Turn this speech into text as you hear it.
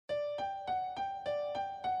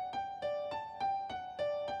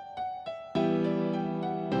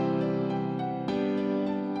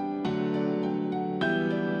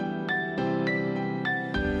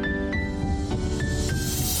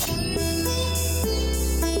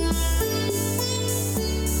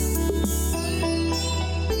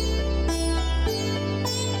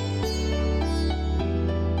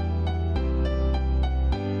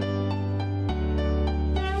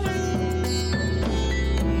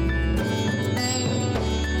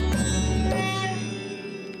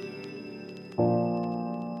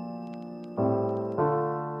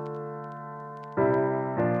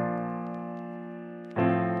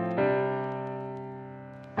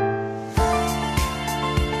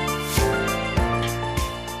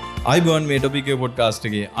අයිබෝන් මේ ටොපික පොඩ්කාස්ට්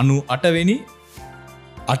එකේ 98වෙනි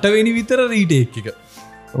විතර රීටේක් එක.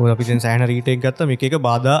 ඔය අපි දැන් සෑහෙන රීටේක් ගත්තා. මේක එක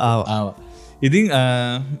බාධා ආවා. ඉතින්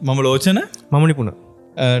මම ලෝචන මම නිපුණ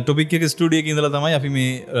ටොපික් එක ස්ටුඩියෝ එකේ ඉඳලා තමයි අපි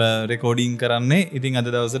මේ රෙකෝඩින් කරන්නේ. ඉතින් අද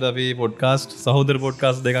දවසට අපි පොඩ්කාස්ට් සහෝදර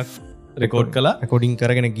පොඩ්කාස්ට් දෙකක් රෙකෝඩ් කළා. රෙකෝඩින්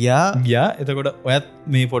කරගෙන ගියා. එතකොට ඔයත්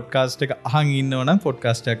මේ පොඩ්කාස්ට් එක අහන් ඉන්නව නම්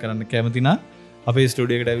පොඩ්කාස්ට් එකක් කරන්න කැමති නම් අපේ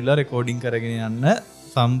ස්ටුඩියෝ එකට ඇවිල්ලා රෙකෝඩින් කරගෙන යන්න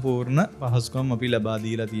සම්පූර්ණ පහසුකම් අපි ලබා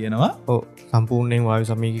දීලා තියෙනවා. සම්පූර්ණයෙන් වායු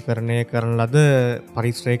සමීකරණය කරන ලද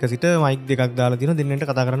පරිශ්‍රයක සිට මයික් දෙකක් දාලා තියෙන දෙන්නට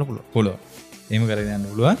කතා කරන්න පුළුවන්. එහෙම කරගෙන යන්න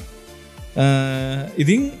පුළුවන්.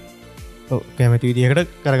 ඉතින් කැමති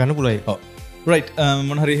විදිහකට කරගන්න පුළුවන්. රයිට්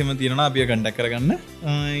මොන හරි එහෙම තියෙනවා අපි කන්ටැක්ට් කරගන්න.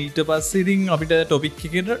 ඊට පස්සේ ඉතින් අපිට ටොපික්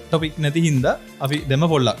එකකට ටොපික් නැති හින්දා අපි දැම්ම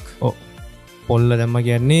පොල්ලක්. පොල්ල දැම්ම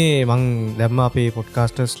කියන්නේ මං දැම්ම අපේ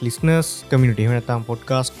පොඩ්කාස්ටර්ස් ලිස්නර්ස් කමියුනිටි එහෙම නැත්නම්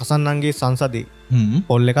පොඩ්කාස්ට් අසන්නන්ගේ සංසදේ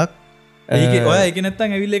පොල් එකක්. ඒක ඔය ඒක නැත්තම්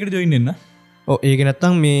ඇවිල්ලා එකට ජොයින් වෙන්න. ඒක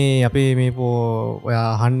නැත්තම් මේ අපේ මේ ඔයා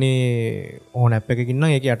අහන්නේ ඕන ඇප් එකකින් නම්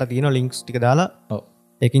ඒකේ යට තියෙන ලින්ක්ස් ටික දාලා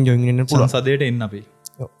ඒකින් ජොයින් වෙන්න පුළුවන්. සංසදයට එන්න අපි.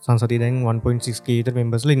 සංසදේ දැන් 1.6k විතර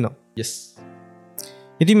මෙම්බර්ස්ලා ඉන්නවා. yes.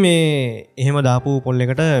 ඉතින් මේ එහෙම දාපු පොල්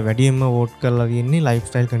එකට වැඩියෙන්ම වෝට් කරලා තියෙන්නේ ලයිෆ්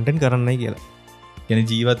ස්ටයිල් කන්ටෙන්ට් කරන්නයි කියලා. කියන්නේ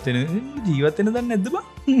ජීවත් වෙන දන්නේ නැද්ද බං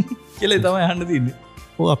කියලා තමයි අහන්න තියෙන්නේ.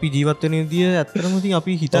 අපි ජීවත් වෙන විදිය ඇත්තටම ඉතින්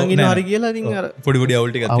අපි හිතන් ඉන්න හරි කියලා ඉතින් අර පොඩි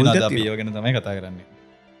අවුල් ටිකක් තියෙනවා. අද අපි ඒව ගැන තමයි කතා කරන්නේ.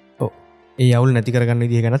 ඒ අවුල් නැති කරගන්න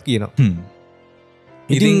විදිය ගැනත් කියනවා.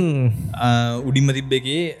 ඉතින් උඩින්ම තිබ්බ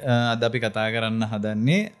එකේ අද අපි කතා කරන්න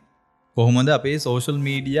හදන්නේ කොහොමද අපේ සෝෂල්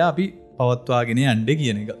මීඩියා අපි පවත්වාගෙන යන්නේ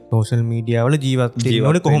කියන එක. සෝෂල් මීඩියා වල ජීවත්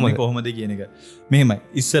වෙන්නේ කොහොමද කියන එක. මෙහෙමයි.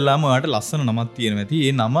 ඉස්සෙල්ලාම ඔයාලට ලස්සන නමක් තියෙනවා ඇති.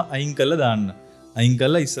 ඒ නම අයින් කරලා දාන්න. අයින්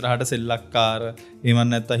කරලා ඉස්සරහට සෙල්ලක්කාර එහෙම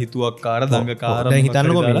නැත්නම් හිතුවක්කාර දඟකාර දැන්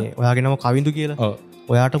හිතන්නකෝ මේ ඔයාගේ නම කවිඳු කියලා.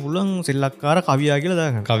 ඔයාට පුළුවන් සෙල්ලක්කාර කවියා කියලා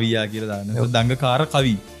දාගන්න. කවියා කියලා දාන්න. දඟකාර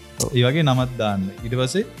කවි. ඒ වගේ නමක් දාන්න. ඊට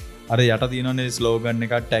පස්සේ අර යට තියෙනනේ ස්ලෝගන්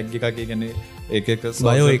එකක් ටැග් එකක් ඒ කියන්නේ එක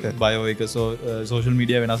බයෝ එක සෝෂල්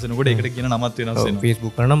මීඩියා වෙනස් වෙනකොට ඒකට කියන නමත් වෙනස් වෙනවා.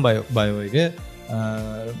 Facebook කරා නම් බයෝ එක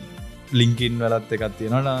LinkedIn වලත් එකක්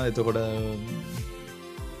තියෙනවා. එතකොට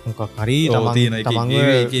හරි කරන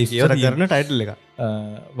ටයිටල් එක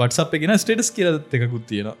WhatsApp එකේ ස්ටේටස් කියලා එකකුත්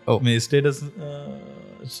තියෙනවා. මේ ස්ටේටස්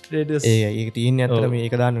ඒක තියෙන්නේ අතර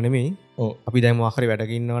මේක දාන්න නෙමෙයි. අපි දැන් මොකක් හරි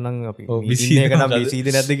වැඩක ඉන්නවා නම් අපි මීටින් එක නම් බිසීද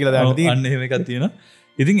නැද්ද කියලා දාන්න තියෙනවා. අන්න එහෙම එකක් තියෙනවා.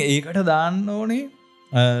 ඉතින් ඒකට දාන්න ඕනේ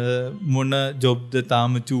මොන ජොබ්ද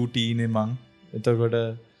තාම චූටීනේ මං. එතකොට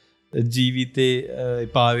ජීවිතේ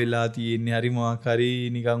එපා වෙලා තියෙන්නේ හරි මොකක් හරි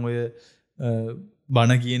නිකන් ඔය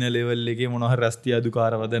බණ කියන ලෙවල් එකේ මොනවා හරි රස්තිය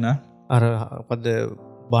අදුකාර වදන අර මොකද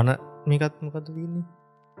බණ මේකත් මොකද තියෙන්නේ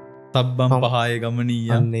සබ්බම් පහය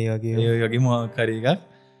ගමනීයන් ඒ වගේ මොකක් හරි එකක්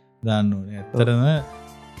දාන්න ඕනේ. ඇත්තටම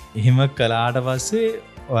එහෙම කළාට පස්සේ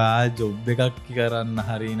ඔයා ජොබ් එකක් කරන්න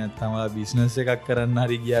හරි නැත්නම් ඔයා බිස්නස් එකක් කරන්න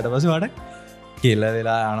හරි ගියාට පස්සේ ඔයාට කියලා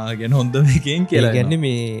වෙලා යනවා කියන හොඳ මේකෙන් කියලා. ඒ කියන්නේ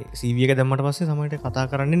මේ CV එක දැම්මට පස්සේ සමහරට කතා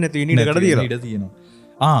කරන්නේ නැති වෙන ඉඩකඩ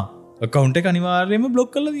තියෙනවා. account එක අනිවාර්යයෙන්ම block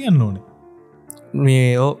කරලා තියන්න ඕනේ. මේ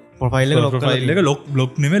ප්‍රොෆයිල් එක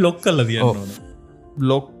ලොක් නෙමෙයි ලොක් කරලා තියන්න ඕනේ.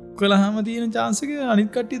 ලොක් කළාම තියෙන chance එක අනිත්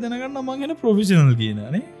කට්ටිය දැනගන්න මං කියන ප්‍රොෆෙෂනල්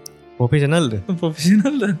කියනනේ. ප්‍රොෆෙෂනල්ද?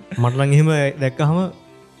 ප්‍රොෆෙෂනල්ද? මට නම් එහෙම දැක්කහම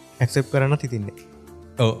ඇක්සෙප්ට් කරන්නත් හිතින්නේ.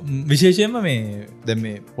 විශේෂයෙන්ම මේ දැන්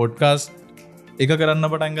මේ පොඩ්කාස්ට් එක කරන්න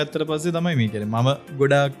පටන් ගත්තට පස්සේ තමයි මේ කියන්නේ මම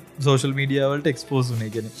ගොඩාක් සෝෂල් මීඩියා වලට එක්ස්පෝස් වුනේ.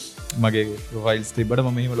 කියන්නේ මගේ ප්‍රොෆයිල්ස් තිබ්බට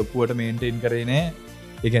මම එහෙම ලොකුවට මේන්ටේන් කරේ නෑ.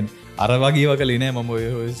 ඒ කියන්නේ අර වගේ වකලේ නෑ මම ඔය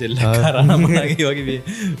සෙල්ලක්කාරා වගේ වගේ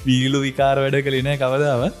වීලු විකාර වැඩ කළේ නෑ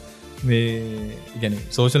කවදාවත්. මේ කියන්නේ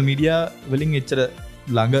සෝෂල් මීඩියා වලින් එච්චර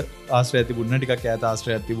ළඟ ආශ්‍රයයක් තිබුණා ටිකක් ඈත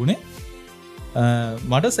ආශ්‍රයයක් තිබුණේ.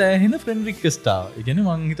 මට සෑහෙන ෆ්‍රෙන්ඩ් රික්වෙස්ට් ආවා. ඒ කියන්නේ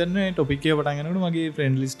මං හිතන්නේ ටොපික් එක පටන් ගන්නකොට මගේ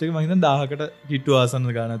ෆ්‍රෙන්ඩ් ලිස්ට් එක මං හිතන්නේ 1000කට කිට්ටු ආසන්න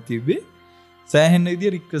ගානක් තිබ්බේ. සෑහෙන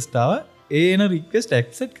විදිය රික්වෙස්ට් ආවා. ඒ එන රික්වෙස්ට්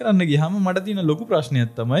ඇක්සෙප්ට් කරන්න ගියාම මට තියෙන ලොකු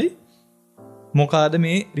ප්‍රශ්නයක් තමයි මොකාද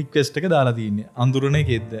මේ රික්වෙස්ට් එක දාලා තියෙන්නේ? අඳුරන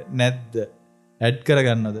එකෙද්ද නැද්ද? ඇඩ්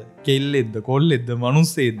කරගන්නද? කෙල්ලෙද්ද කොල්ලෙද්ද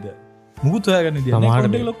මනුස්සෙද්ද? මුකුත් හොයාගන්න විදිය නැහැ.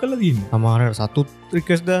 අකවුන්ට් එක ලොක් කරලා තියෙන්නේ. සමහරවිට සතුත්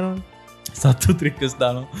රික්වෙස්ට් දානවා. සතුත් රික්වෙස්ට්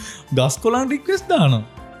දානවා. ගස්කොලන් රික්වෙස්ට් දානවා.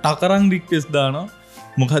 ටකරන් රික්වෙස්ට් දානවා.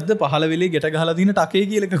 මොකද්ද පහළ වෙලේ ගැට ගහලා තියෙන ටකේ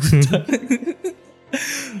කියලා එකකුත්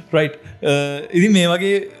රයිට්. ඉතින් මේ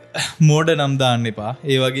වගේ මෝඩ නම් දාන්න එපා.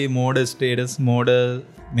 ඒ වගේ මෝඩ ස්ටේටස් මෝඩ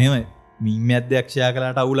මෙහෙමයි. මීම් අධ්‍යක්ෂයා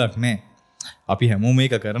කළාට අවුලක් නැහැ. අපි හැමෝම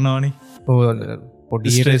මේක කරනවානේ. පොඩි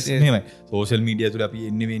ස්ට්‍රෙස් නෙමෙයි. සෝෂල් මීඩියා තුල අපි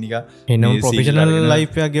එන්නේ වෙනික එනම් ප්‍රොෆෙෂනල්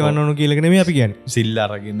ලයිෆ් එකක් ගෙවන්න ඕන කියලා නෙමෙයි අපි කියන්නේ. සිල්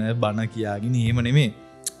අරගෙන බණ කියාගෙන එහෙම නෙමෙයි.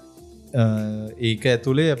 ඒක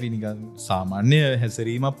ඇතුලේ අපි නිකන් සාමාන්‍ය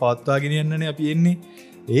හැසිරීමක් පවත්වාගෙන යන්නනේ අපි එන්නේ.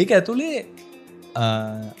 ඒක ඇතුලේ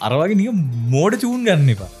අරවාගේ නික මෝඩ චූන් ගන්න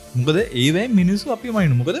එපා මොකද ඒවයි මිනිස්සු අපි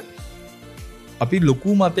මයිනු මොකද අපි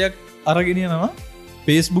ලොකු මතයක් අරගෙනනවා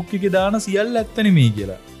පේස්බුක් එක දාන සියල් ඇත්තන මේ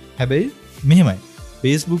කියලා හැබැයි මෙහෙමයි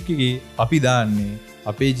පේස්බුක් එකගේ අපි දාන්නේ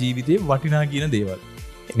අපේ ජීවිතය වටිනා කියන දේවල්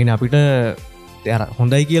එගෙන අපිට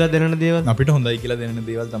හොඳයි කියලා දෙන දේවල් අපිට හොඳයි කියලා දෙන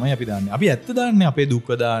දේවල් තමයි අපි දාන්න අපි ඇත්ත දාන්න අපේ දුක්ක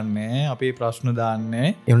දාන්න අපේ ප්‍රශ්න දාන්න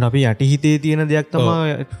එවන අපි යටි හිතේ තියෙන දෙයක් තම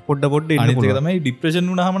පොඩ්ඩ අනිතක තමයි ඩිප්‍රේෂන්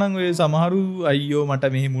වුණහමනන් ඔය සමහරු අයියෝ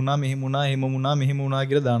මට මෙහෙමුණා මෙහෙමුණා හෙමුණා මෙහෙමුණා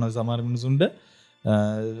කියලා දාන සමහර මිනිසුන්ට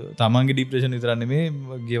තමන්ගේ ඩිප්‍රේෂන් විතරන්නේ මේ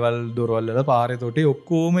ගෙවල් දොරවල්ල පාරය තොටේ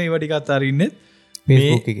ඔක්කෝම ඒවටික අත්තාරන්න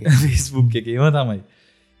ෆේස්බුක් එකේම තමයි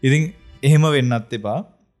ඉතින් එහෙම වෙන්නත් එපා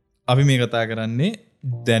අපි මේ කතා කරන්නේ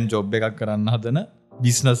දැන් ජොබ් එකක් කරන්න හදන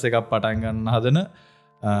බිස්නස් එකක් පටන් ගන්න හදන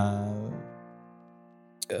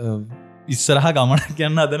ඉස්සරහ ගමන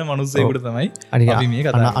කියන්න හදන මනුස්සයකුට තමයි අපි මේ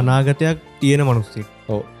කතා අනාගතයක් තියෙන මනුස්සේ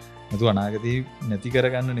නතු අනාගතය නැති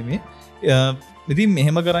කරගන්න නෙමේ ඉති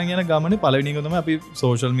මෙහම කරන්න යන ගමන පලවිනිකතම අපි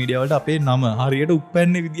සෝෂල් මීඩියවලට අපේ නම හරියට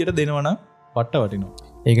උපැන්න විදිට දෙනවන පට්ට වටිනවා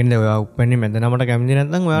ඒකෙන්ද ඔයා උපැන්නේ මැද නමට කැමති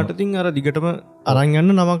නැතන් ඔයාට තින් අර දිගටම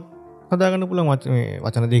අරංගන්න නමක් කදාගන්න පුළන්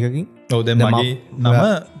වචන දෙකකින් ඔවද මගේ නම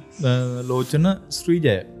ලෝචන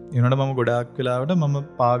ස්ත්‍රීජය එනට මම ගොඩක් වෙලාවට මම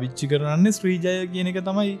පාවිච්චි කරන්නේ ස්ත්‍රීජය කියන එක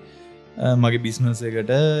තමයි මගේ බිස්නස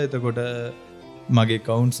එකට එතකොට මගේ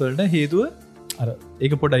කවුන්සල්ට හේතුව අර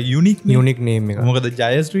ඒක පොට යුනික් යුනික් නේම එක මොකද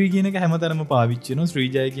ජයස්ත්‍රී කියනක හැමතරම පාවිච්චන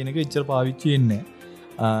ශ්‍රීජය කියනක එච්චර පාවිච්චියෙන්නේ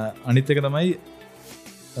අනිත්තක තමයි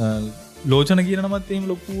ලෝචන කියන නමත් එම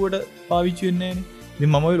ලොකුවට පාවිච්චිවෙන්නේ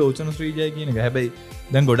මම ලෝචන ශ්‍රීජය කියනක හැබැයි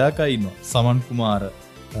දැන් ගොඩාකයින්න සමන් කුමාර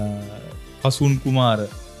කසුන් කුමාර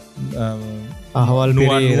අහවල්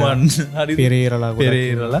නුවන් හරි පෙරේරලා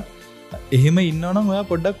පෙරේරලා එහෙම ඉන්නවනම් ඔයා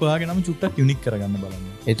පොඩ්ඩක් ඔයාගෙනම චුට්ටක් යුනික් කරගන්න බලන්න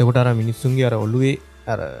එතකොට අර මිනිස්සුන්ගේ අර ඔල්ලුවේ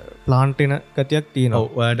අර ප්ලාන්ටෙන ගතියක් තියෙන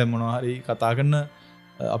ඔයාට මොනහරි කතා කරන්න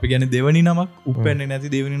අපි ගැන දෙවනි නමක් උපැන්නේ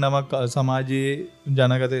නැති දෙවනි නමක් සමාජයේ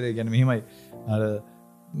ජනගතය ගැන මෙහෙමයි අර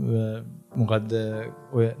මොකක්ද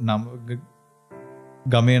ඔය නම්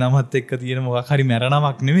ගමේ නමත් එක්ක තියෙන මොක් හරි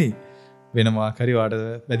මැරණමක් නෙවෙයි වෙන මාකරි වාට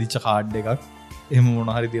වැදිච්ච කාඩ් එකක් එහම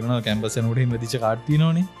මොනහරි තිරන කැම්පසනට වැදිච කාඩ්ති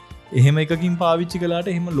නොනේ එහෙම එකකින් පාවිච්චි කලාට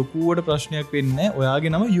එහෙම ලොකුවට ප්‍රශ්නයක් වෙන්න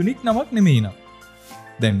ඔයාගේ නම යුනික් නමක් නෙමෙයින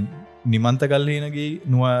දැන් නිමන්ත ගල්හේනගේ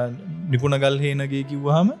නිපුණ ගල්හේනගේ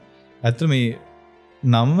කිව්වාහම ඇත්‍ර මේ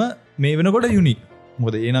නම්ම මේ වෙනකොට යුනික්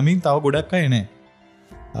මොද ඒ නමින් තව ගොඩක් අය නෑ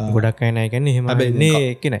ගොඩක් අයන එකන්න එහෙම බැන්නේ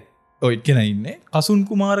එකන ඔය කෙන ඉන්න කසුන්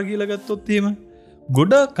කුමාර කියලගත්තොත්තේම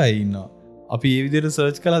ගොඩක් අයින්න අපි ඒ විදියට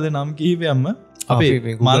සර්ච් කලාද නම් කිහිපයම්ම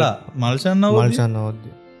අපේ මලා මල්ශන්න මල්ශන්නවද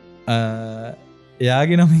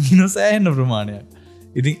එයාගෙන මිගින සෑහෙන්න ප්‍රමාණයක්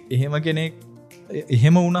ඉතින් එහෙම කෙනෙක්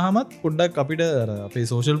එහෙම උනහමත් පොඩ්ඩක් අපිට අපේ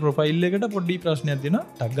සෝෂල් ප්‍රොෆයිල් එකට පොඩ්ඩි ප්‍රශ්නයක් තින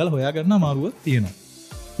ටක්ගල් හොයාගන්න මාරුව තියෙනවා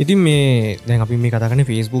ඉතින් මේ දැන් අපි මේ කතාකන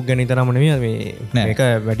ෆේස්බුක් ගැන තරමනව මේ එක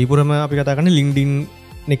වැඩිපුරම අපි කතාකන ලින්ඩින්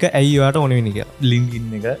එක ඇයිවාට ඕනවෙනි කිය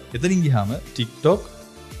ලින්ගින් එක එතරින් ගිහාම ටික්ටොක්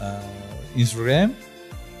ඉන්ස්ට්‍රගෑම්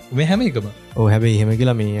මේ හැම එකම හැබයි එහෙම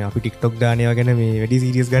කියලා මේ අපි ටික්ටොක් දානය ගැන මේ වැඩි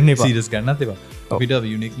සිරියස් ගන්න සිරස් ගන්න තිබ අපිට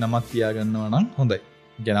යුනික් නමත් තියාගන්නවනම් හොඳයි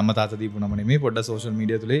ගැනම තාත දීපු නමන මේ පොඩ සෝෂල්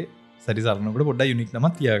මීඩිය තුළේ සරිසරනකට පොඩ යුනික්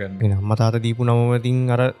නමත් තියාගන්න අම්ම තාත දීපු නමතින්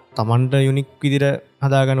අර තමන්ට යුනික් විදිර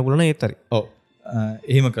හදාගන්න පුලන ඒතරි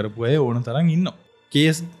එහෙම කරපු අය ඕන තරම් ඉන්න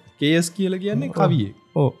කේස් කියල කියන්නේ කවියේ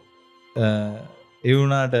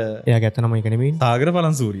එවුනාට එය ගැතනම එකනෙමින් සාගර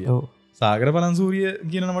පලන්සූරිය සාගර පලන්සූරිය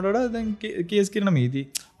කියනමට දැන් කේස් කරන මීති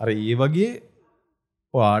අර ඒ වගේ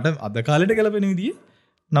වාට අද කාලෙට කලපෙන විදිිය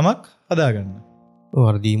නමක් හදාගන්න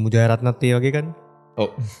වර්දී මුජයරත්නත් ඒ වගේ ගන්න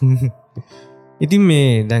ඉතින් මේ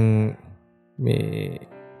දැන් මේ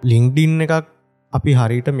ලිංක්ඩින් එකක් අපි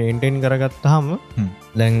හරිට මේන්ටෙන් කරගත්තාම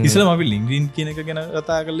දැන් ඉසල අපි ලිංගින් කියන එක ගැන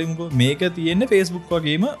කතා කරලමුකෝ මේක තියෙන්නේ ෆේස්බුක්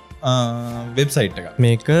වගේම වෙබ්සයිට් එක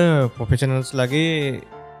මේක පොෆෙෂනල්ස් ලගේ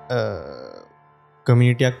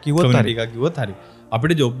කමිනිටයක් කිවත් හරිකක් කිවත් හරි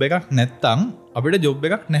අපිට ජොබ් එකක් නැත්තං අපිට ජොබ්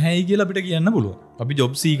එකක් නැහැයි කියලා අපිට කියන්න පුළුව අපි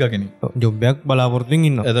ජොබ් සීක කෙනෙ ජොබ්යක් බලාපොරතින්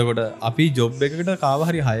ඉන්න එතකොට අපි ජොබ් එකට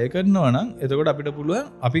කාවහරි හය කරනවනම් එතකොට අපිට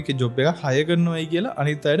පුළුවන් අපි ජොබ් එකක් හය කරනවයි කියලා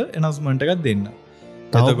අනිත් අයට එනස්මට එකක් දෙන්න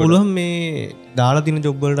තව පුළුවන් මේ දාලා තින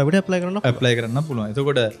ජොබ්වලට අපිට ඇප්ලයි කරන්න ඇප්ලයි කරන්න පුළුවන්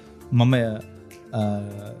එතකොට මම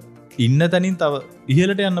ඉන්න තැනින් තව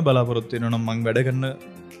ඉහලට යන්න බලාපොරොත්වය නම් මං වැඩ කරන්න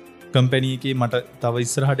කම්පැනීක මට තව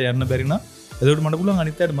ඉස්සරහට යන්න බැරින එතට මට පුලන්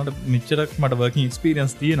අනිතයට මට මිච්චරක් මට වර්කින්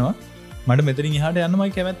ස්පිරියන්ස් තියෙනවා මට මෙතරින් හට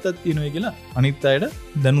යන්නමයි කැමැත්තත් තියෙනව කියලා අනිත් අයට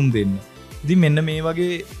දැනුම් දෙන්න ඉති මෙන්න මේ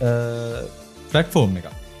වගේ ෆලට්ෆෝර්ම්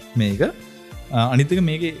එක මේක අනිතක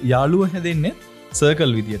මේක යාළුව හැදෙන්නේ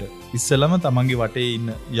සර්කල් විදියට ඉස්සලම තමන්ගේ වටේ ඉන්න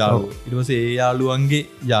යාලු ඉටවස ඒ යාළුවන්ගේ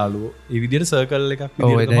යාලුව විදියට සර්කල් එකක්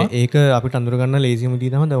ඒක අපිට අඳුරගන්න ලේසිම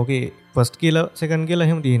දී තම ඕකේ ෆස්ට කියල සකන් කියලා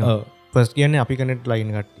හෙම තින ෆස් කියන්නේ අපි කනෙට්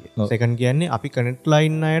ලයින් කට්ටිය සකන් කියන්නේ අපි කනෙට්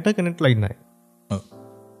ලයින් අයට කනෙට් ලයින්නයි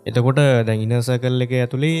එතකොට දැන් ඉන සර්කල් එක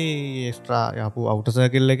ඇතුළේ ස්ට්‍රා යපු අවුට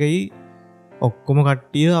සර්කල් එකයි ඔක්කොම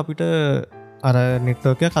කට්ටිය අපිට අර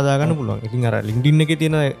නෙට්වර්කය කදාගන්න පුළුවන් ඉතින් අර ලින්ඩින්න එක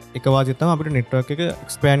තියෙන එක වාජතම අපිට නෙට්වක් එක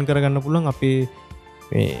එක්ස්පෑන් කරගන්න පුළුවන් අපේ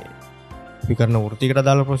පිකරන ෘතිකට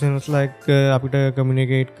දාල ප්‍රසන්ස් ලයික් අපිට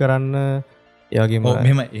කමිනිකේට් කරන්න ඒගේම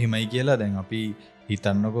මෙම එහෙමයි කියලා දැන් අපි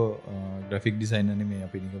හිතන්නකෝ ග්‍රෆික් ඩිසයින්න මේ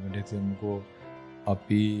අපි නිකමටමකෝ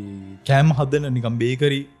අපි කෑම් හදන නිකම්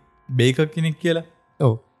බේකරි බේකක් කෙනෙක් කියලා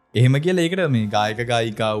ඕ එහෙම කියලා ඒකට මේ ගායක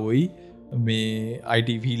ගායිකාවයි මේ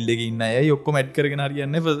අයිට ෆිල්ඩ එක ඉන්න ඇය ඔක්කො මැට් කරගෙන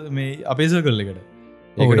හරියන්න මේ අපේස කරල එකට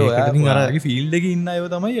ඒකට අරගේ ෆිල්ඩ එක ඉන්න අයව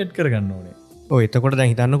තමයි එඩ් කරගන්න ඕනේ එතකොට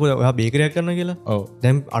දැ හිතන්නක ඔයා බේකරයක් කරන්න කියලා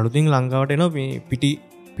දැම් අලුතින් ලංකාවට එන මේ පිටි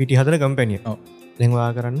හදර කම්පැනිය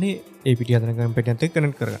දැන්වා කරන්නේ ඒ පිටි හදන කම්පැටියන්ත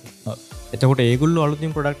කනට කරගන්න එතකොට ඒගුල්ල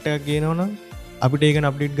අලුතින් පොඩක්ටයක් ගේනවන අපිට ඒකන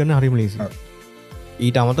අප්ඩේට් ගන්න හරිම ලේසි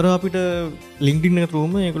ඊට අමතර අපිට ලින්ක්ඩින්න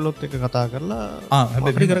රූම ඒකුල්ලොත් එක කතා කරලා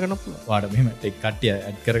හැබි කරගන්න වාට මෙම එක් කටිය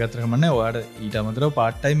ඇඩ් කරගතරමන්න වාට ඊට අමතර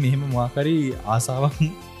පාට්ටයි මෙහෙම මාකරී ආසාාවක්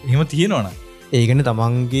එහෙම තියෙනවන ඒගන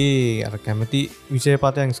තමන්ගේ අර කැමති විෂය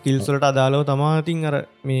පතයන් ස්කිල්සලට අදාලව තමාතින් අර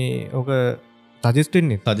මේ ඕක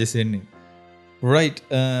තජස්ටෙන්නේ තජසෙන්නේ රයි්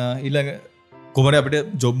ඊළඟ කොමට අපට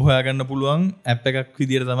ජොබ් හොයාගන්න පුළුවන් ඇප් එකක්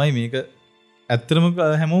විදිර තමයි මේක ඇත්තරම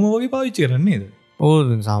හැමෝම වගේ පාවිච්චි කරන්නේද ඕ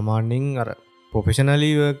සාමාන්‍යෙන් අර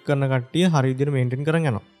පොෆෙෂනලී කරන කටිය හරිදිර මේන්ටෙන් කරන්න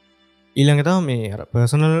යනවා ඊළඟතා මේ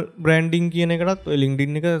පර්සනල් බ්‍රන්ඩිං කියන එකටත්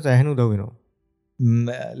ලින්ක්ඩින් එක සෑහනු දවෙනවා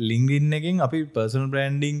ලිංගින්න එකින් අපි පර්සල්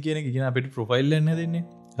බ්‍රන්ඩිං කියන කියන අපිට ප්‍රොෆයිල් එන්න දෙන්නේ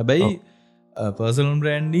හැබැයි පර්සල්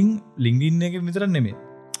බ්‍රන්ඩිං ලිංගින්න එක විතර නෙමේ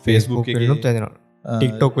ෆෙස්බුක්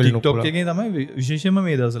ටික්ටොක් ටොක් එක තමයි විශේෂම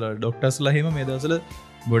මේ දසල ඩොක්ටස් ලහෙම මේ දසල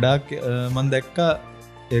ගොඩක් මන් දැක්ක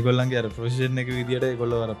ඒගොල්ලන්ගේ අර ප්‍රෝෂෂන් එක විදිට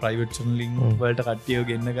ගොල්ල ප්‍රයිවට්ෂන් ලිං වලට කට්ටියෝ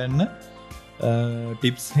ගන්න ගන්න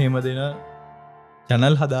ටිප්ස් හෙම දෙන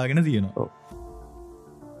චැනල් හදාගෙන තියෙනවා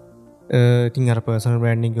තින් පර්සන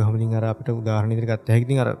බ්‍රන්ඩිං හමතින් අර අපිට උදාහරණිතර ගත්ත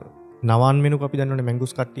හැකිති අර නවන් මෙනු අපි දන්නට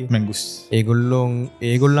මැංගුස් කට්ටිය මැංගුස්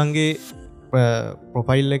ඒගොල්ලන්ගේ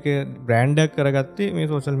ප්‍රොෆයිල් එක බ්‍රන්ඩක් කරගත්තේ මේ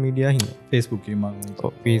සෝසල් මීඩිය හිද ෆෙස්බුක්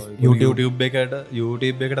YouTube එකට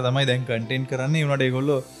YouTube එකට තමයි දැන් කටෙන්් කරන්නේ වනට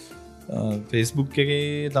ඒගොල්ලො ෆෙස්බුක් එක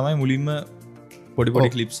තමයි මුලින්ම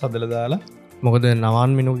පොඩිපොඩි කලිප් හදල දාලා මොකද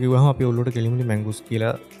නවන් මෙනු කිවහම අපි ඔල්ලොට කෙලිමිට මැංගුස්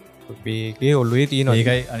කියලා ඒ ඔල්ලුවේ තියෙන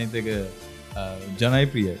ඒකයි අනිතක ජනයි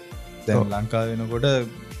ප්‍රිය දැන් ලංකා වෙනකොට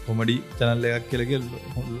කොමඩි චැනල්ල එකක් කියලක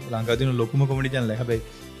ලංකාතින ලොකුම කොමඩි චැනල හැබයි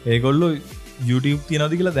ඒගොල්ලො YouTube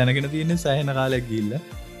තියනද කියලා දැනගෙන තියෙන්නේ සෑහන කාලයක් ගිල්ල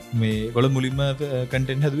මේ ගොල මුලින්ම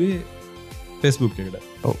කටෙන්් හැදුවේ ෆෙස්බුක් එකට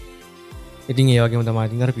ඔව ඉතින් ඒවගේම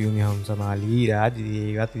තමාතිකර පියුමි හම් සමාලී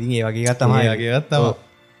රාජඒගත් ඉතින් ඒවගේ තමයිගේගත්තම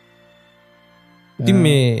ඉතින්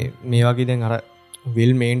මේ වගේ දැන් අර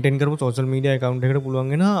විල් මේන්ටෙන් කරපු සෝසල් මීඩිය කවුන්ට එකට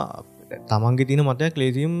පුළුවන්ගෙන තමන්ගේ තින මතයක්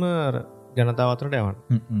ලේසිම් ජනතාවතරට යවන්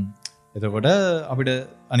එතකොට අපිට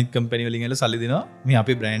අනිකම්පැනි වලින්ල සල්ලිදින මේ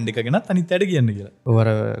අපි බ්‍රන්් එක ගෙන අනිත් අයට කියන්න කියලා ඔවර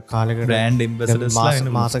කාලක බ්‍රන්්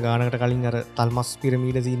මාස ගානකට කලින් අර තල්මස්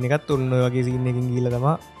පිරමීට සින්න එකත් ඔන්න වගේ සින්න එකින් ගීලතම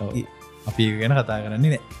අපි ගැන කතා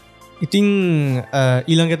කරන්නේ නෑ ඉතිං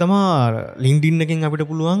ඊළඟ තමා ලින්ඩින්න එකින් අපිට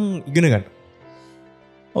පුළුවන් ඉගෙනගන්න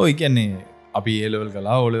ඕයි කියන්නේ අපි ඒලවල්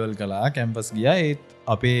කලා ඕලවල් කලා කැම්පස් ගිය ඒත්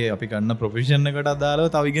අපේ අපි කන්න ප්‍රොෆෙෂණ එකට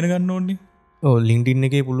අදාලව තවිගෙන ගන්න ඕන්නේ ලින්ඩින්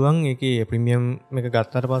එක පුළුවන් එක ප්‍රමියම් එක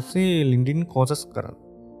ගත්තර පස්සේ ලින්ඩින් කෝසස් කරන්න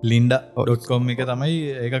ලින්ඩ.කොම් එක තමයි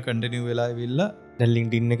ඒක කටනිව වෙලා විල්ල දැ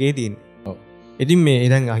ලින්ඩින්න එකේ තින් ඉතින් මේ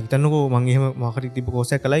එදන් අහිතන්නකෝ මංගේම මකට තිබ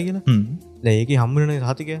කෝසය කලා කියලා දැඒක හම්බන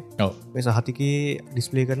සහතික මේ සහතිකේ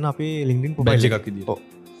ඩිස්පලේ කරන අපේ ලින්ඩින් පොබයිල එකක්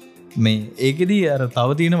මේ ඒකෙද අර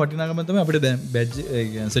තවතින වටිනාගමතම අපට බැජ්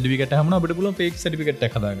සටිකට හම අපට පුල පේක් සටිකට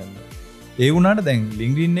කදාගන්න ඒ වුණට දැන්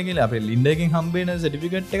ලින්ගින්න එක අප ලින්ඩකින් හම්බේන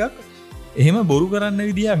සටිකට එකක් එහෙම බොරු කරන්න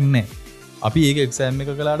විදියක් නෑ අපි ඒක එක්ෂෑම්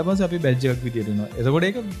එක කලාට පස අපි බැජ්ජක් විතිරෙනවා එතකොට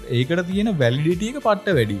ඒකට තියෙන වැලිඩිටිය එක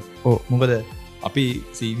පට්ට වැඩි මොකද අපි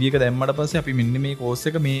සීවියක දැම්මට පස්ස අපි මෙන්න මේ කෝස්ස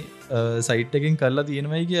එක මේ සයිට් එකින් කරලා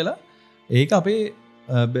තියෙනවයි කියලා ඒක අපේ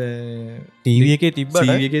ටීවක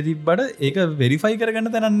තිබ්බක තිබ්බට ඒක වෙරිෆයි කරගන්න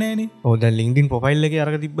තැනන්නේ ඕද ලින්ඩින් පොෆයිල් එක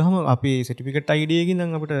අරක තිබහම අපි සටිකට අයිඩියකින්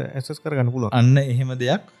අපට ඇසස් කරගන්න පුල අන්න එහෙම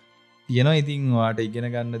දෙයක් තියෙනවා ඉතින් වාට ඉගෙන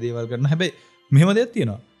ගන්න දේවල් කරන හැබැයි මෙහෙම දෙයක්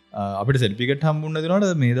තියෙනවා අපට සෙල්පිකට හම්බුන්න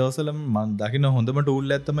දෙනට මේ දවසල මන් දකින හොඳම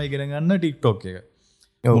ටූල් ඇත්තම ඉගෙන ගන්න ටික්ටොක් එක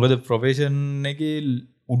මොකද ප්‍රොෆේෂන් එක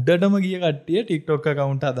උඩ්ඩටම ගිය කට්ටිය ටික්ටොක්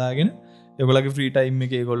කවුන්ට අදාගෙන එකොලගේ ෆ්‍රී ටයිම්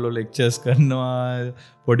එක කොල්ලො ලෙක්චස් කරනවා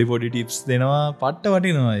පොඩි පොඩි ටිප්ස් දෙනවා පට්ට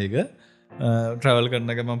වටිනවා ඒක ට්‍රවල්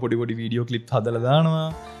කරනකම පොඩිපොඩි වීඩියෝ කලිප් හදල දානවා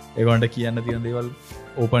ඒගොන්ට කියන්න තියෙන දේවල්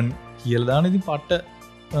ඕපන් කියල් දාන ඉතින් පට්ට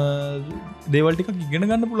දේවල්ටික ඉගෙන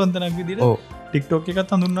ගන්න පුළන්තනක් විදිට ටික්ටෝක්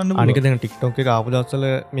එකත් හඳුන්න්න අනික දැන් ටික්ටෝක් එක ආපදස්සල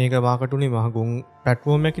මේක මාකටුනේ මහගුන්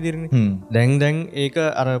පැට්ෆෝර්ම් ඇකි තිරන දැන් ඒක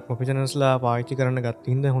අර ප්‍රොෆෙෂනස්ලා පාච්චි කරන්න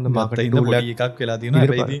ගත්තින්ද හොඳ මාකට එකක් වෙලා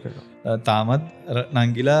තියෙන තාමත්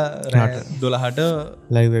නංගිලා රට 12ට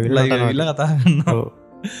ලයිවෙල්ල කතාගන්න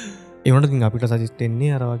එවනති අපිට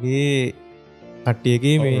සජිස්ටෙන්නේ අර වගේ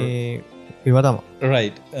කට්ටියගේ මේ පිවතම රයි්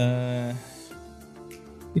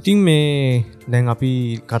ඉතින් මේ දැන් අපි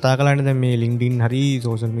කතා කලන්න දැ මේ ලිින්ඩින් හරි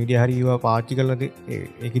සෝසල් මීඩිය හරිවා පාච්චි කලද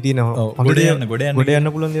එක තින ගොඩ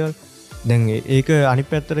යන්න පුළන් දෙවල් දැන් ඒක අනි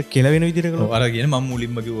පැත්තර කෙලවෙන විදිරකල අරගෙන මම්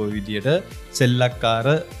මුලින්මකිව විදියට සෙල්ලක්කාර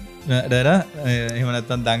ඩර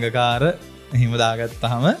එහෙමනත්තන් දඟකාර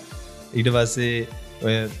හිමදාගත්තහම ඊට පස්සේ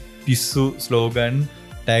ඔය පිස්සු ස්ලෝගන්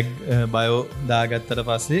ටැග් බයෝ දාගත්තට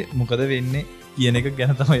පස්සේ මොකද වෙන්නේ කියන එක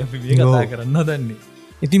ගැන තමයි අපි මේ කතා කරන්න දන්නේ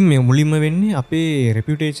ඉතින් මේ මුලින්ම වෙන්නේ අපේ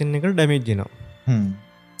රෙපියුටේෂන් එකට ඩැමේජ්ජනවා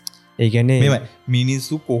ඒගැන්නේ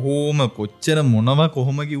මිනිස්සු කොහෝම කොච්චර මොනව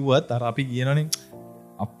කොහොම කිව්වත් අර අපි කියනනේ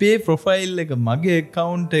අපේ ප්‍රොෆයිල් එක මගේ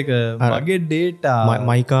කවුන්් එක මගේ ඩේටා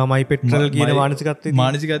මයිකා මයි පෙට්‍රල් කියන මානසිකත්ව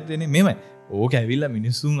මානසිකත්වයන මෙමයි ඕක ඇවිල්ල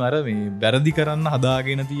මිනිස්සුන් අර මේ බැරදි කරන්න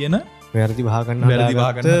හදාගෙන තියෙන වැරදි භාගන්න වැරදි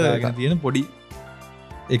භාගන්න තියෙන පොඩි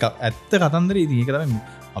එක ඇත්ත කතන්දර ඉදී කරම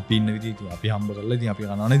අපි ඉන්න විදි අපි හම්බ කරල ති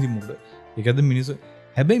අපි අනන තිමුට එකද මිනිසු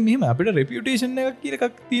හැබැයි මෙම අපිට රෙපියුටේෂන් එකක් කියර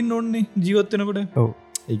එකක් තියන්න ඕන්නේ ජීවත්වනකොට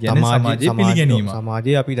සමාජය පිළිගැනීම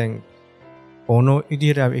සමාජය අපි දැන් ඕනෝ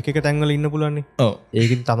ඉදිහට එක තැන්වල ඉන්න පුලන්නේ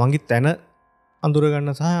ඒක තමන්ගේ තැන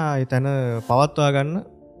අඳුරගන්න සහ තැන පවත්වා ගන්න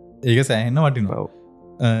ඒක සෑහෙන්න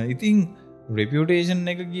වටිනවා ඉතින් රෙපියුටේෂන්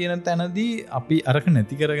එක කියන තැනදී අපි අරක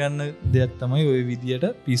නැති කරගන්න දෙයක් තමයි ඔය විදියට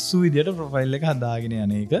පිස්සු විදියට ප්‍රොෆයිල් එක හදාගෙන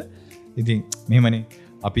යන එක ඉතින් මෙමනේ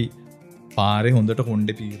අපි පාරෙ හොඳට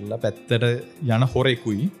හොන්ඩ පීරලා පැත්තට යන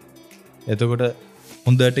හොරෙකුයි එතකොට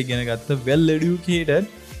හොඳට ඉගෙන ගත්ත වෙල්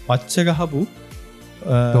එඩියුකේටඩ් පච්ච ගහපු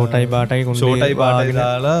තෝටයි බාටයි ෂෝටයි බාටයි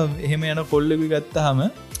දාලා එහෙම යන කොල්ලෙකු ගත්තහම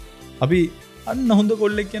අපි අන්න හොඳ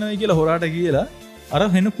කොල්ලෙක් යනවයි කියලා හොරාට කියලා අර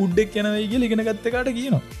හෙන කුඩ්ඩෙක් යනවයි කියලා ඉගෙන ගත්තකාට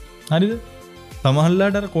කියනවා හරිද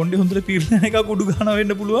සමහල්ලාට අර කොණ්ඩේ හොඳට පීරන එක කුඩු ගන්න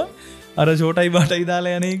වෙන්න පුළුවන් අර ෂෝටයි බාටයි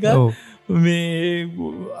දාලා යන එක මේ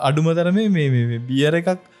අඩුම තරමේ මේ බියර්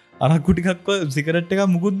එකක් අරක්කුටිකක්ව සිකරට් එක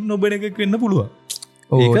මුකුත් නොබෙන එකක් වෙන්න පුළුවන්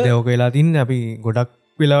ඕක වෙලා තින්න අපි ගොඩක්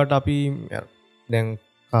වෙලාවට අපි දැන්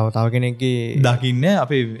තව කෙනෙක්ගේ දකින්න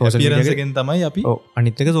අපේ පෝසලගෙන් තමයි අපි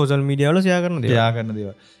අනිත්තක සෝසල් මීඩියාවල සයා කරන දෙයා කරන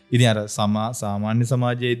දේව ඉදි අර සාමාන්‍ය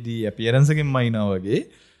සමාජයේදී අපියරන්සකෙන් මයිනාවගේ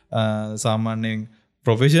සාමාන්‍යයෙන්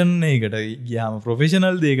ප්‍රොෆෙෂන් එකට ගියාම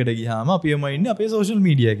ප්‍රොෆෙෂනල් දේකට ගියාම අපියමයින්න අපේ සෝෂල්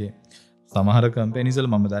මීඩියගේ සමහර කම්පැනිසල්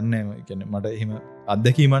මම දන්න කැන මට එහෙම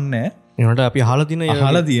අත්දැකීමන්නෑ එනට අපි හල තින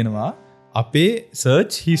හලා තියෙනවා අපේ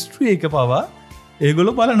සර්ච් හිස්ට්‍රිය එක පවා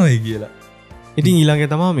ඒගොලො බලනොයි කියලා ඉතින් ඊළඟ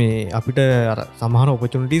තමා මේ අපිට සමහර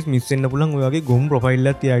ඔපචනටස් මිස්සෙන්න්න පුලන් ඔයගේ ගොම්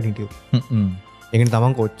ප්‍රොෆයිල්ල තියාටිටිය එක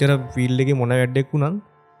තමන් කොච්චර ෆිල්ලගේ මොන වැඩ්ඩෙක් වුණන්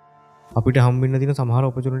අපිට හම්බන්න තින සමහර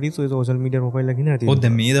ඔපචනටස් සෝසල් මිඩ ප්‍රොෆයිල් ගෙන ොද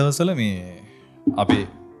මේ දවසල මේ අපේ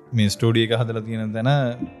මේ ස්ටෝඩිය එක හදල තියෙන තැන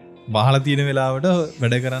බහල තියෙන වෙලාවට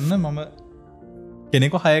වැඩ කරන්න මම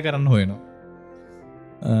කෙනෙකො හය කරන්න හොයනවා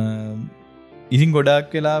ඉසින්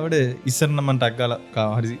ගොඩක් වෙලාවට ඉස්සරනමන් ටක්ගල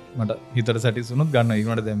කාහරි මට හිතර සැටි සුනුත් ගන්න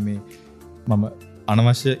ඉනට දැම්මේ මම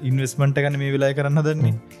අනවශ්‍ය ඉන්වස්මට ගන්න මේ වෙලා කරන්න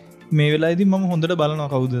දන්නේ මේ වෙලාදි ම හොඳට බලන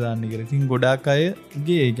කවුද දන්න කර තින් ගොඩක්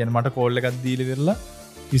අයගේ ගැන මට කොල්ල එකක් දීල වෙරලා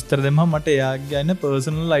විස්තර දෙම මට එයා ගන්න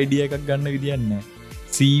පර්සනල් අයිඩිය එකක් ගන්න විදින්න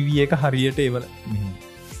සීවිය එක හරියට ඒවල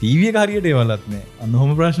සීවිය කාරියට ඒවලත්නෑ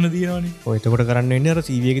අන්නහොම ප්‍රශ්න තියෙනවාන ඔයතකොට කරන්න එන්න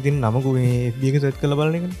සීවියක තින් නමකු බියක සැත් කළ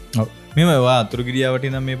බලන මෙමවා අතුරගිරියාවට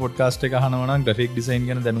නම් මේ පොඩ්කාස්ට එක හනවන ග්‍රෆික් ඩිසයින්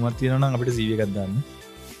ගන දැනුවත් තියෙන අපට සීවියකක්දන්න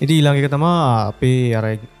ඉති ඊළඟක තමා අපේ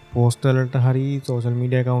අරයි පෝස්ටලට හරි සෝසල්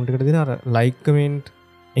මීඩිය කවුන්ට එකට දෙන ලයිකමෙන්ට්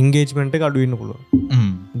එන්ගේජ්මෙන්ට් එක අඩුවන්න පුළුව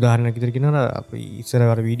උදාහරණ කිතරකිනර අප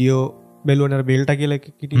ඉස්සරවර වීඩියෝ බෙල්ලුවනට බෙල්ට කියල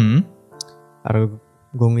කිට අර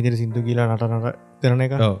ගොන් ඉදිර සිින්දු කියලා නටනට කරන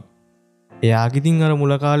එක එයාගිතින් අර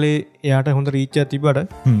මුල කාලේ එයාට හොඳ රීච්ච තිබට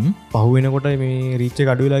පහුවෙනකොට මේ රීච්ච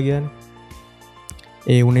අඩුවෙලා කියන්න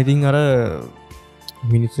ඒ උනෙතින් අර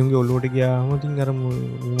මිනිස්සුන්ගේ ඔල්ලෝට ගයාමතින් අර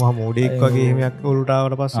මෝඩෙක් වගේ හමයක්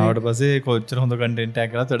ඔලුටාවට පස්සට පසේ කොච්චර හොඳ කටෙන්ට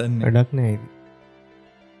කර තඩන්න ඩක් නෑ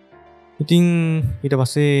ඉතින් ඊට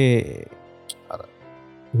පස්සේ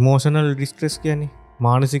ඉමෝෂනල් ඩිස්ට්‍රෙස් කියන්නේ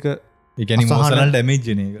මානසික මෝසනල්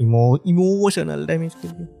ඩැමේජ්න ඉමෝෂනල්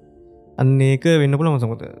ඩැමේජ් අන්න ඒක වෙන්න පුළ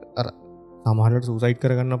මසමත අර සමහරට සූසයිට්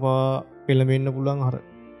කරගන්න පා පෙළමෙන්න්න පුළන් හර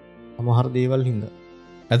සමහර දේවල් හිද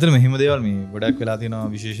ඇතර මෙහෙම දේවල් මේ ගොඩක් වෙලා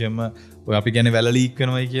තියෙනවා විශේෂයෙන්ම ඔය අපි ගැන වැලලීක්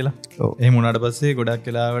කනවයි කියලා එහෙම උනාට පස්සේ ගොඩක්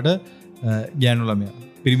වෙලාවට ගෑනු ළමයා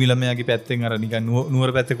පිරිමි ළමයාගේ පැත්තෙන් අර නිකන්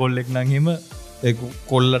නුවර පැත්තේ කොල්ලෙක් නම් එහෙම ඒ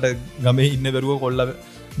කොල්ලට ගමේ ඉන්න බැරුව කොල්ල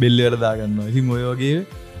බෙල්ලේට දාගන්නවා. ඉතින් ඔය වගේ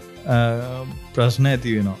ප්‍රශ්න ඇති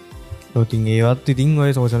වෙනවා. ඉතින් ඒවත් ඉතින්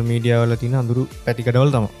ඔය සෝෂල් මීඩියා වල තියෙන අඳුරු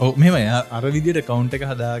පැතිකඩවල තමයි. ඔව් මෙහෙමයි අර විදියට account එක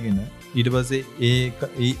හදාගෙන ඊට පස්සේ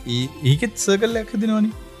ඒකෙත් සර්කල් එකක්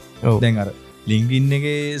හදනවනේ. ඔව් දැන් අර LinkedIn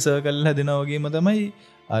එකේ සර්කල් හදනවා වගේම තමයි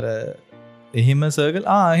අර එහෙම සර්කල්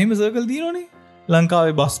එහෙම සර්කල් තියෙනවනේ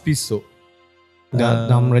ලංකාවේ බස් පිස්සෝ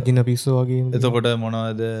දම් රජින පිස්සෝ වගේ. එතකොට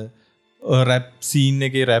මොනවද රැප් සීන්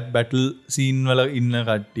එකේ රැප් බැටල් සීන් වල ඉන්න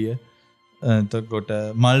කට්ටිය. එතකොට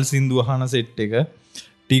මල් සින්දු අහන සෙට් එක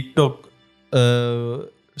TikTok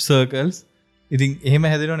සර්කල්ස් ඉතින් එහෙම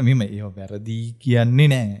හැදෙනවනේ මෙහෙම ඒව වැරදි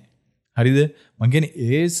කියන්නේ නෑ. හරිද? මං කියන්නේ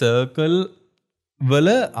ඒ සර්කල් වල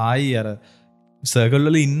ආයි අර සර්කල්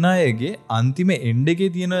වල ඉන්න අයගේ අන්තිම එන්ඩ් එකේ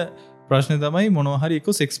තියෙන ප්‍රශ්නේ තමයි මොනවා හරි එක්ක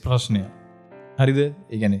සෙක්ස් ප්‍රශ්නය. හරිද?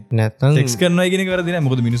 ඒ කියන්නේ නැත්තම් සෙක්ස් කරනවා කියන එක වැරදි නෑ.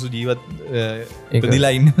 මොකද මිනිස්සු ජීවත්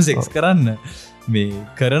ඉපදිලා ඉන්නවා සෙක්ස් කරන්න. මේ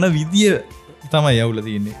කරන විදිය තමයි යවුල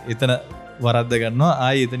තියෙන්නේ. එතන වරද්ද ගන්නවා.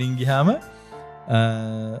 ආයි එතනින් ගියාම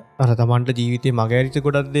අර තමන්ට ජීවිතේ මගහැරිච්ච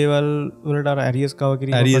ගොඩක් දේවල් වලට අර ඇරියස් කව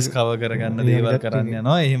කිරීම ඇරියස් කව කරගන්න දේවල් කරන්න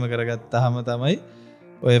යනවා. එහෙම කරගත්තාම තමයි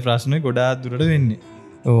ඔය ප්‍රශ්නේ ගොඩාක් දුරට වෙන්නේ.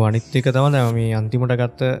 ඔව් අනිත් එක තමයි දැන් මේ අන්තිමට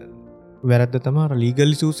ගත්ත වැරද්ද තමයි අර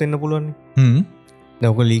ලීගල් ඉෂුස් එන්න පුළුවන් නේ.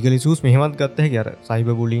 දැන් ඔක ලීගල් ඉෂුස් මෙහෙමත් ගත්ත හැකි අර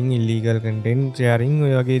සයිබර් බුලින් ඉල්ලීගල් කන්ටෙන්ට් ෂෙයාරින්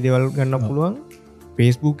ඔය වගේ දේවල් ගන්න පුළුවන්.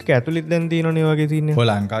 Facebook එක ඇතුළෙත් දැන් තියෙනවනේ ඔය වගේ තියෙන්නේ. ඔය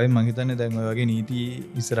ලංකාවේ මං හිතන්නේ දැන් ඔය වගේ නීති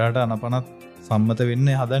ඉස්සරහට අනපනත් සම්මත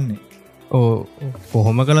වෙන්නේ හදන්නේ.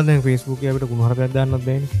 කොහොම කල දැන් Facebook අපිට කුණහරපයක් දාන්නත්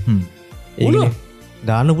බෑනේ.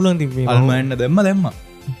 දාන්න පුළුවන් ඉතින් මේ අල්මයන්න දැම්ම.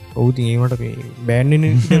 ඔව් ඉතින් ඒකට මේ බෑන් වෙන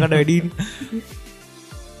ඉඩකට වැඩිනේ.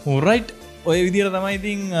 ඔරයිට් ඔය විදිහට තමයි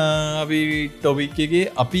ඉතින් අපි ටොපික් එකේ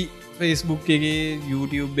අපි Facebook එකේ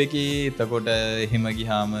YouTube එකේ එතකොට එහෙම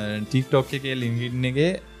ගියාම TikTok එකේ LinkedIn එකේ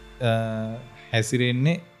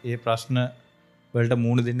හැසිරෙන්නේ ඒ ප්‍රශ්න වලට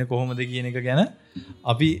මූණ දෙන්න කොහොමද කියන එක ගැන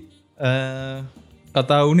අපි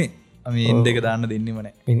කතා වුණේ. අපි එන්ඩ් එක දාන්න දෙන්නෙම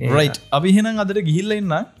නෑ. රයිට් අපි එහෙනම් අදට ගිහිල්ලා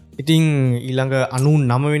ඉන්න. ඉතින් ඊළඟ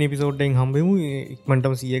 99 වෙනි එපිසෝඩ් එකෙන් හම්බෙමු.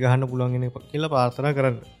 ඉක්මනටම 100 ගහන්න පුළුවන් වෙන කියලා ප්‍රාර්ථනා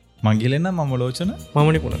කරන්න. මං ගිහලා එන්න. මම ලෝචන. මම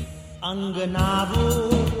නිපුණන්. අංගනාවෝ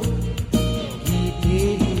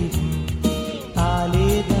ගීතේ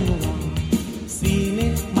තාලේ දනුවා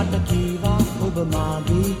සීනේ මට කීවා ඔබ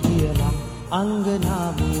මාගේ කියලා.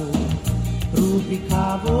 අංගනාවෝ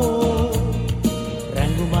රූපිකාවෝ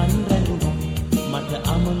රංගුමන් මට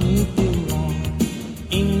අමනී දෙව්වා.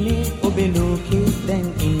 ඉන්නේ ඔබේ ලෝකේ දැන්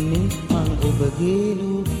ඉන්නේ මං ඔබගේ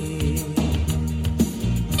ලෝකේ.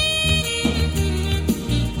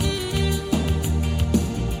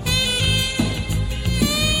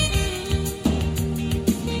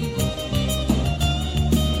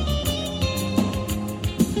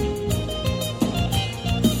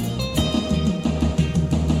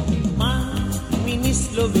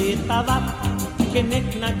 ලොවේ තවත් කෙනෙක්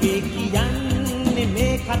නගේ කියන්නේ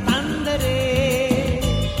මේ කතන්දරේ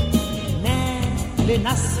නෑ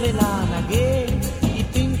වෙනස් වෙලා නගේ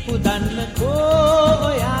ඉතින් පුදන්නකෝ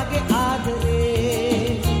ඔයාගේ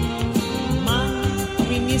ආදරේ මං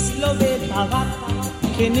මිනිස් ලොවේ තවත්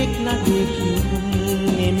කෙනෙක් නගේ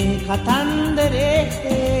කියන්නේ මේ කතන්දරේ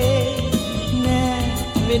නෑ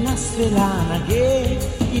වෙනස් වෙලා නගේ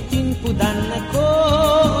ඉතින් පුදන්නකෝ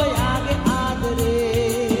ඔයාගේ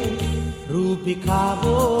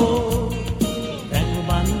රූපිකාවෝ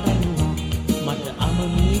රැඟුමන් රැඟුවා මට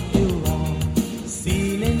අමනී කිව්වා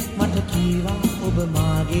සීනෙන් මට කීවා ඔබ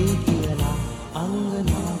මාගේ කියලා.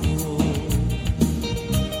 අංගනාවෝ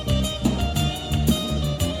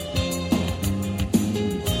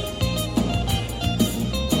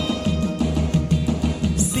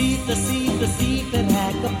සීත සීත සීත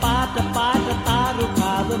රැක පාට පාට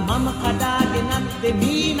තාරුකාව මම කඩාගෙනත්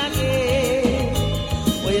දෙමීනගේ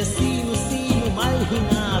ඔය සීනු සීනු මල්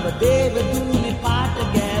හිනාව දේව දුන්නේ පාට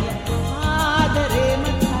ගෑව ආදරේම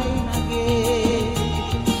කයිනගේ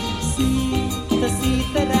සීත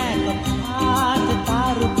සීත රැක පාට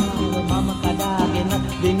තාරුකාව මම කඩාගෙන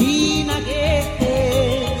දෙමීනගේ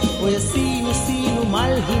ඔය සීනු සීනු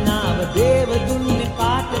මල් හිනාව දේව දුන්නේ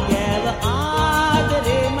පාට ගෑව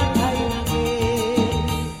ආදරේම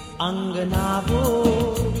කයිනගේ. අංගනාවෝ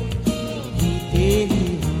ගීතේ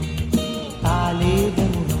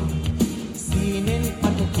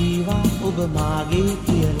ඔබ මාගේ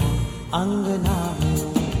කියලා. අංගනාවෝ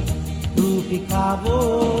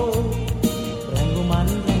රූපිකාවෝ රංගුමන්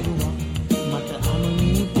රංගුවා මට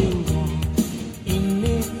අමනී දෙව්වා.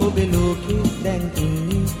 ඉන්නේ ඔබේ ලෝකේ දැන්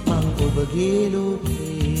ඉන්නේ මං ඔබගේ ලෝකේ.